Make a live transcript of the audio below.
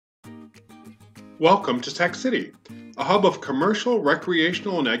Welcome to Sac City, a hub of commercial,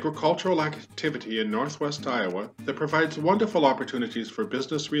 recreational, and agricultural activity in northwest Iowa that provides wonderful opportunities for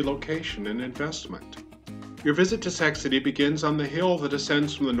business relocation and investment. Your visit to Sac City begins on the hill that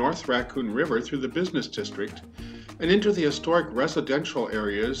ascends from the North Raccoon River through the business district and into the historic residential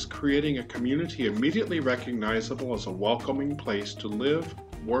areas, creating a community immediately recognizable as a welcoming place to live,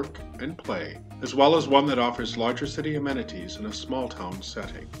 work, and play, as well as one that offers larger city amenities in a small town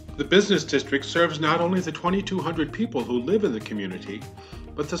setting. The business district serves not only the 2,200 people who live in the community,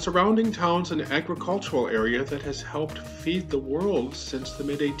 but the surrounding towns and agricultural area that has helped feed the world since the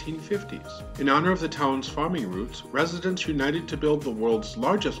mid-1850s. In honor of the town's farming roots, residents united to build the world's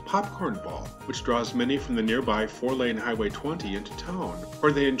largest popcorn ball, which draws many from the nearby 4-lane Highway 20 into town,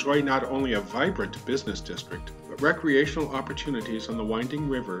 where they enjoy not only a vibrant business district, but recreational opportunities on the winding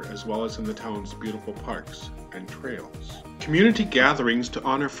river as well as in the town's beautiful parks and trails. Community gatherings to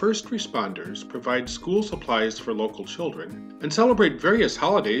honor first responders, provide school supplies for local children, and celebrate various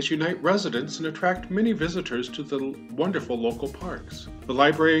holidays unite residents and attract many visitors to the wonderful local parks. The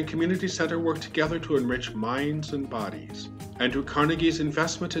library and community center work together to enrich minds and bodies. Andrew Carnegie's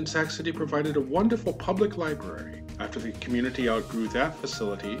investment in Sac City provided a wonderful public library. After the community outgrew that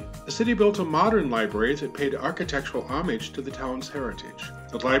facility, the city built a modern library that paid architectural homage to the town's heritage.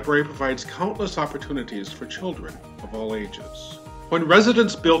 The library provides countless opportunities for children of all ages. When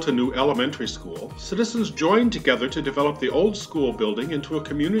residents built a new elementary school, citizens joined together to develop the old school building into a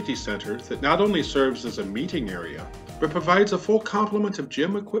community center that not only serves as a meeting area, but provides a full complement of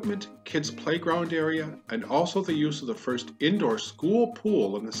gym equipment, kids' playground area, and also the use of the first indoor school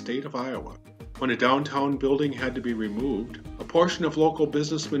pool in the state of Iowa. When a downtown building had to be removed, a portion of local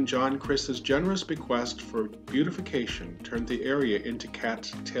businessman John Chris's generous bequest for beautification turned the area into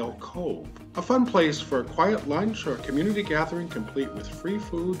Cat's Tail Cove, a fun place for a quiet lunch or a community gathering complete with free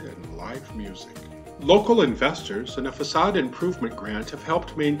food and live music. Local investors and a facade improvement grant have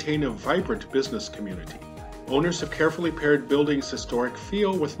helped maintain a vibrant business community. Owners have carefully paired buildings' historic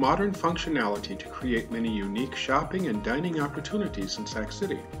feel with modern functionality to create many unique shopping and dining opportunities in Sac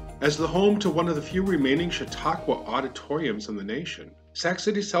City. As the home to one of the few remaining Chautauqua auditoriums in the nation, Sac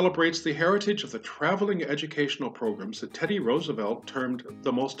City celebrates the heritage of the traveling educational programs that Teddy Roosevelt termed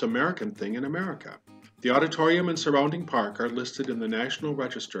the most American thing in America. The auditorium and surrounding park are listed in the National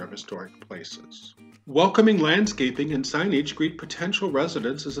Register of Historic Places. Welcoming landscaping and signage greet potential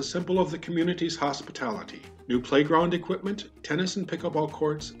residents as a symbol of the community's hospitality. New playground equipment, tennis and pickleball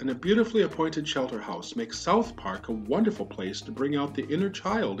courts, and a beautifully appointed shelter house make South Park a wonderful place to bring out the inner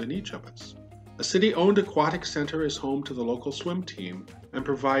child in each of us. A city-owned aquatic center is home to the local swim team and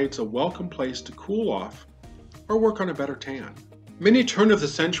provides a welcome place to cool off or work on a better tan. Many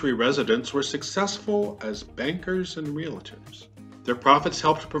turn-of-the-century residents were successful as bankers and realtors. Their profits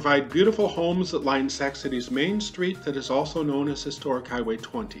helped provide beautiful homes that line Sac City's main street that is also known as Historic Highway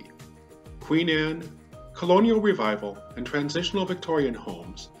 20. Queen Anne, Colonial Revival, and Transitional Victorian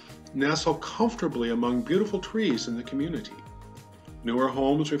homes nestle comfortably among beautiful trees in the community. Newer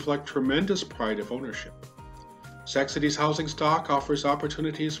homes reflect tremendous pride of ownership. Sac City's housing stock offers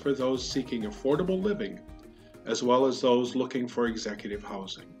opportunities for those seeking affordable living, as well as those looking for executive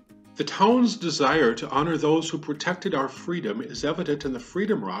housing. The town's desire to honor those who protected our freedom is evident in the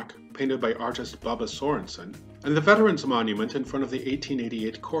Freedom Rock, painted by artist Bubba Sorensen, and the Veterans Monument in front of the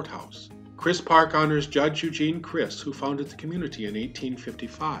 1888 courthouse. Chris Park honors Judge Eugene Chris, who founded the community in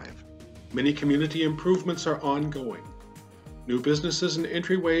 1855. Many community improvements are ongoing. New businesses and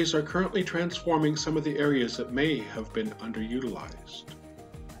entryways are currently transforming some of the areas that may have been underutilized.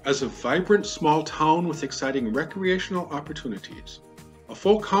 As a vibrant small town with exciting recreational opportunities, a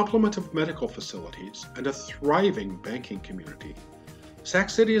full complement of medical facilities, and a thriving banking community, Sac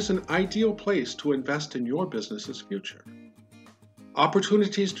City is an ideal place to invest in your business's future.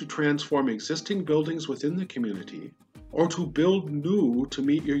 Opportunities to transform existing buildings within the community or to build new to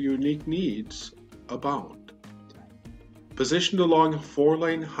meet your unique needs abound. Positioned along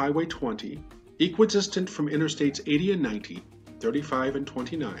 4-lane Highway 20, equidistant from Interstates 80 and 90, 35 and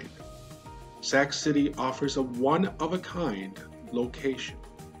 29, Sac City offers a one-of-a-kind location.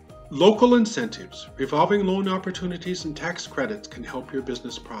 Local incentives, revolving loan opportunities, and tax credits can help your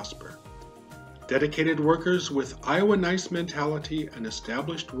business prosper. Dedicated workers with Iowa Nice mentality and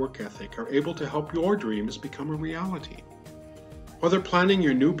established work ethic are able to help your dreams become a reality. Whether planning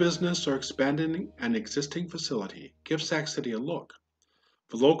your new business or expanding an existing facility, give Sac City a look.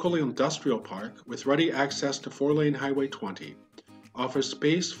 The local industrial park, with ready access to 4-lane Highway 20, offers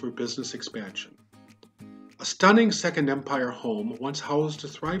space for business expansion. A stunning Second Empire home once housed a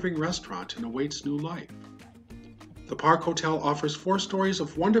thriving restaurant and awaits new life. The Park Hotel offers 4 stories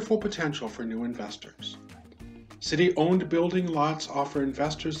of wonderful potential for new investors. City-owned building lots offer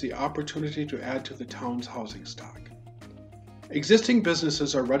investors the opportunity to add to the town's housing stock. Existing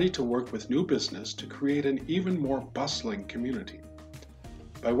businesses are ready to work with new business to create an even more bustling community.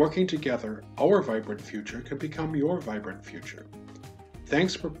 By working together, our vibrant future can become your vibrant future.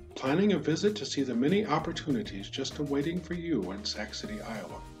 Thanks for planning a visit to see the many opportunities just awaiting for you in Sac City,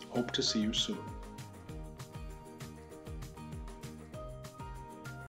 Iowa. Hope to see you soon.